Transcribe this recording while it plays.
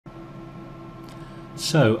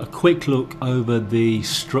So a quick look over the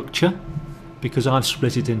structure. Because I've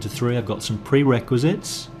split it into three, I've got some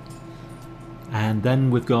prerequisites, and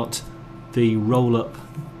then we've got the rollup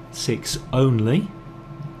 6 only.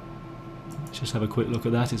 Let's just have a quick look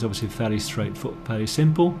at that. It's obviously fairly straightforward, fairly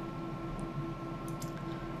simple.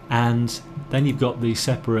 And then you've got the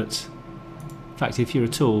separate. In fact, if you're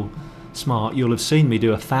at all smart, you'll have seen me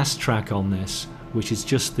do a fast track on this, which is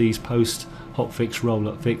just these post hotfix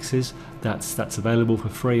rollup fixes. That's available for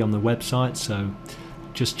free on the website, so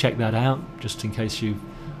just check that out, just in case you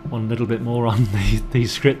want a little bit more on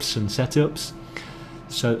these scripts and setups.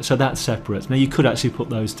 So that's separate. Now you could actually put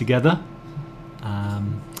those together,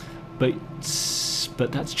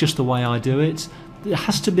 but that's just the way I do it. There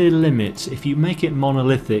has to be a limit. If you make it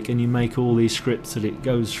monolithic and you make all these scripts that it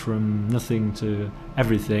goes from nothing to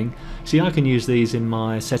everything. See, I can use these in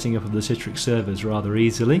my setting up of the Citrix servers rather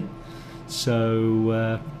easily.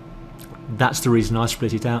 So that's the reason I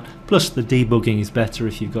split it out. Plus the debugging is better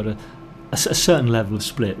if you've got a certain level of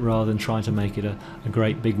split rather than trying to make it a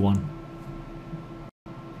great big one.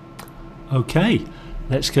 Okay,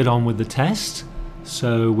 let's get on with the test.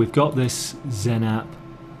 So we've got this XenApp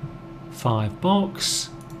 5 box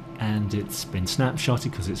and it's been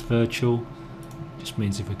snapshotted because it's virtual. Just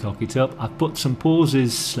means if we cock it up. I've put some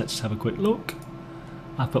pauses. Let's have a quick look.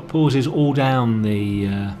 I've put pauses all down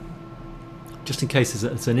the just in case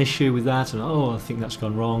there's an issue with that, and I think that's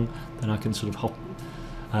gone wrong, then I can sort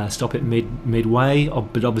of stop it midway.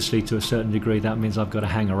 But obviously to a certain degree that means I've got to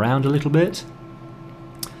hang around a little bit.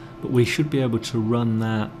 But we should be able to run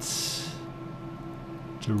that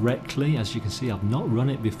directly. As you can see, I've not run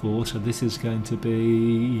it before, so this is going to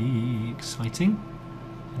be exciting.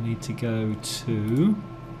 I need to go to,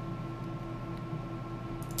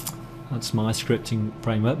 that's my scripting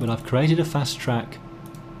framework, but I've created a fast track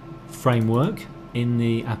framework in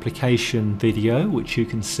the application video, which you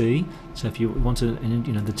can see. So if you want to,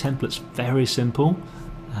 the template's very simple,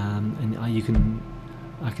 and I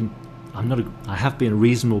have been a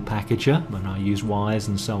reasonable packager when I use wires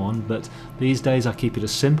and so on, but these days I keep it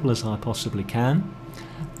as simple as I possibly can,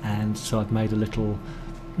 and so I've made a little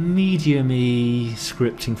medium-y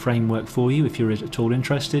scripting framework for you if you're at all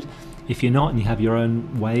interested. If you're not and you have your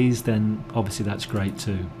own ways, then obviously that's great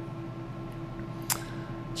too.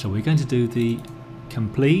 So we're going to do the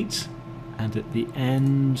complete, and at the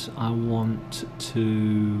end I want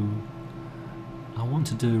to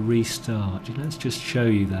do a restart. Let's just show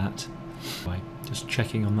you that. Right, just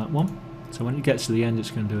checking on that one. So when it gets to the end,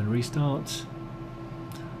 it's going to do a restart.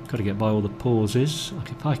 Got to get by all the pauses.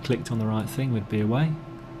 Like if I clicked on the right thing, we'd be away,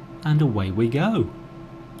 and away we go.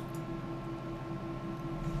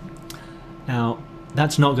 Now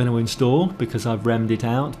that's not going to install because I've remmed it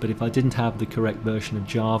out, but if I didn't have the correct version of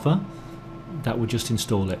Java, that would just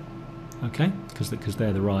install it. Okay, because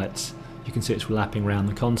they're the rights. You can see it's lapping around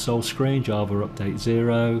the console screen, Java update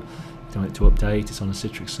 0. You don't want it to update, it's on a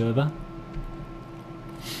Citrix server.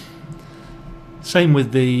 Same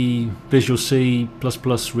with the Visual C++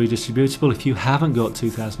 redistributable. If you haven't got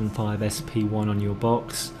 2005 SP1 on your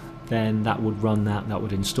box, then that would run that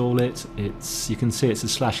would install it. You can see it's a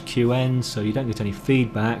 /qn, so you don't get any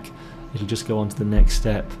feedback. It'll just go on to the next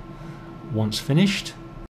step once finished.